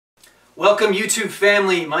Welcome YouTube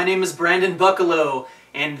family, my name is Brandon Buckalow,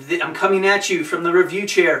 and I'm coming at you from the review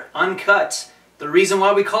chair, uncut. The reason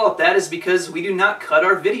why we call it that is because we do not cut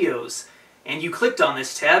our videos. And you clicked on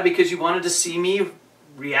this tab because you wanted to see me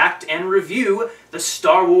react and review the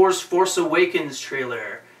Star Wars Force Awakens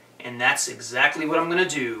trailer. And that's exactly what I'm going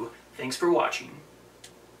to do. Thanks for watching.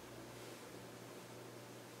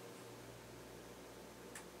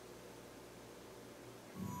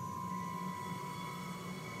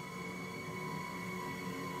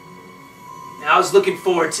 Now, I was looking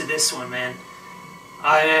forward to this one, man.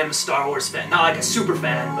 I am a Star Wars fan. Not like a super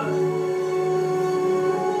fan, but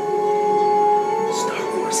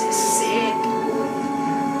Star Wars is sick.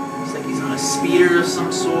 Looks like he's on a speeder of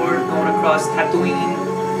some sort, going across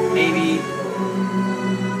Tatooine, maybe.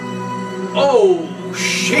 Oh,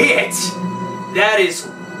 shit! That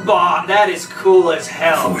is cool as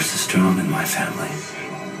hell. The Force is strong in my family.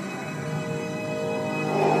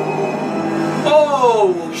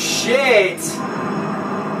 Oh, shit!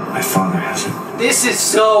 My father hasn't. This is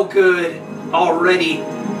so good already.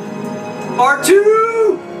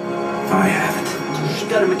 R2! I haven't. She's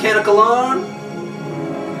got a mechanical arm.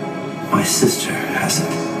 My sister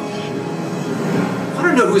hasn't. I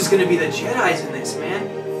don't know who's going to be the Jedis in this,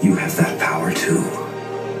 man. You have that power too.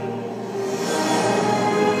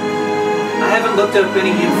 I haven't looked up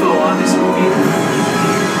any info on this movie.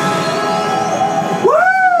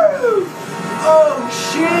 Oh,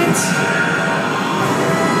 shit!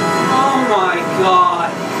 Oh my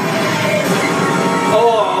god.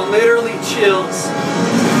 Oh, literally chills.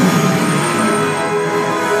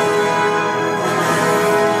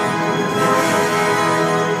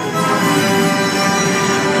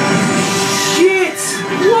 Shit!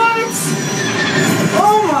 What?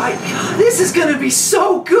 Oh my god, this is gonna be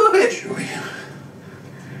so good! Julie,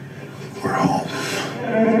 we're home.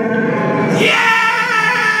 Yeah!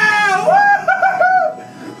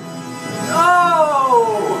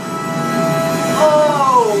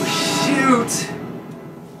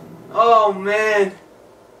 Oh man.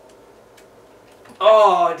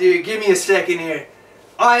 Oh dude, give me a second here.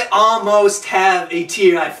 I almost have a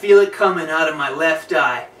tear. I feel it coming out of my left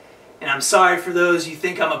eye. And I'm sorry for those you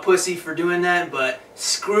think I'm a pussy for doing that, but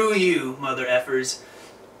screw you, mother effers.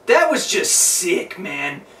 That was just sick,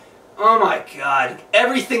 man. Oh my god.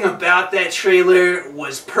 Everything about that trailer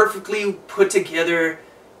was perfectly put together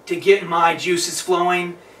to get my juices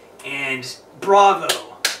flowing. And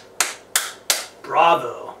bravo.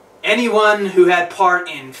 Bravo. Anyone who had part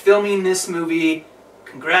in filming this movie,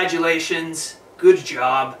 congratulations, good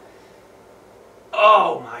job.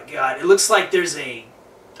 Oh my god, it looks like there's I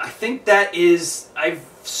think that is, I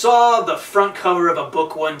saw the front cover of a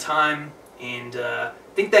book one time, and I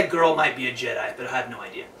think that girl might be a Jedi, but I have no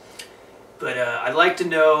idea. But I'd like to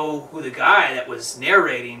know who the guy that was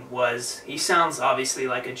narrating was. He sounds obviously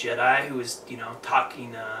like a Jedi who was, you know,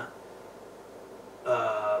 talking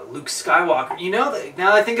Luke Skywalker. You know,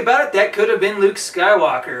 now that I think about it, that could have been Luke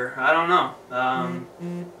Skywalker. I don't know.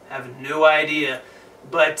 Have no idea.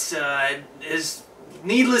 But is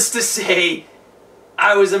needless to say,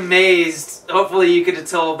 I was amazed. Hopefully you could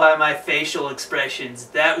tell by my facial expressions.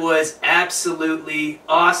 That was absolutely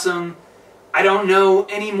awesome. I don't know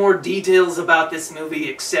any more details about this movie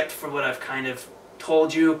except for what I've kind of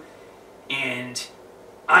told you. And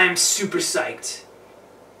I'm super psyched.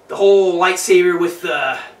 The whole lightsaber with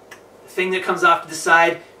the thing that comes off to the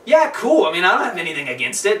side, yeah, cool. I mean, I don't have anything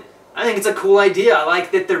against it. I think it's a cool idea. I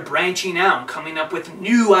like that they're branching out and coming up with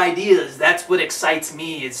new ideas. That's what excites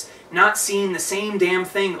me, is not seeing the same damn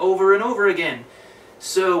thing over and over again.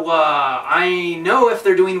 So I know if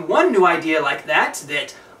they're doing one new idea like that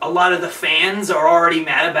a lot of the fans are already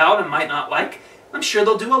mad about and might not like, I'm sure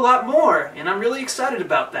they'll do a lot more, and I'm really excited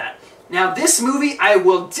about that. Now, this movie, I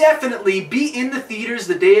will definitely be in the theaters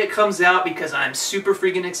the day it comes out because I'm super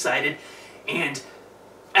freaking excited. And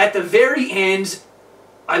at the very end,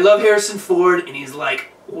 I love Harrison Ford, and he's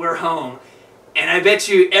like, we're home. And I bet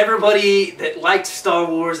you everybody that liked Star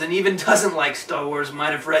Wars and even doesn't like Star Wars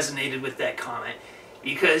might have resonated with that comment.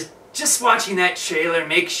 Because just watching that trailer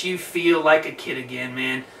makes you feel like a kid again,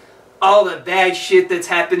 man. All the bad shit that's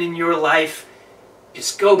happened in your life,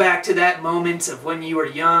 just go back to that moment of when you were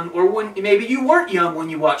young, or when maybe you weren't young when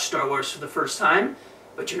you watched Star Wars for the first time,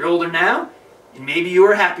 but you're older now, and maybe you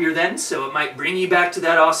were happier then, so it might bring you back to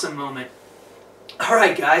that awesome moment.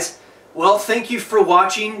 Alright guys, well, thank you for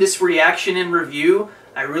watching this reaction and review.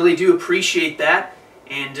 I really do appreciate that.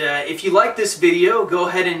 And if you like this video, go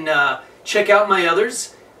ahead and check out my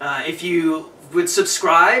others. If you would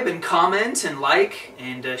subscribe and comment and like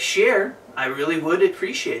and share, I really would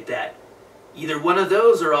appreciate that. Either one of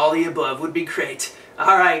those or all the above would be great.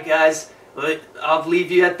 Alright guys, well, I'll leave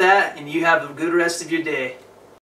you at that, and you have a good rest of your day.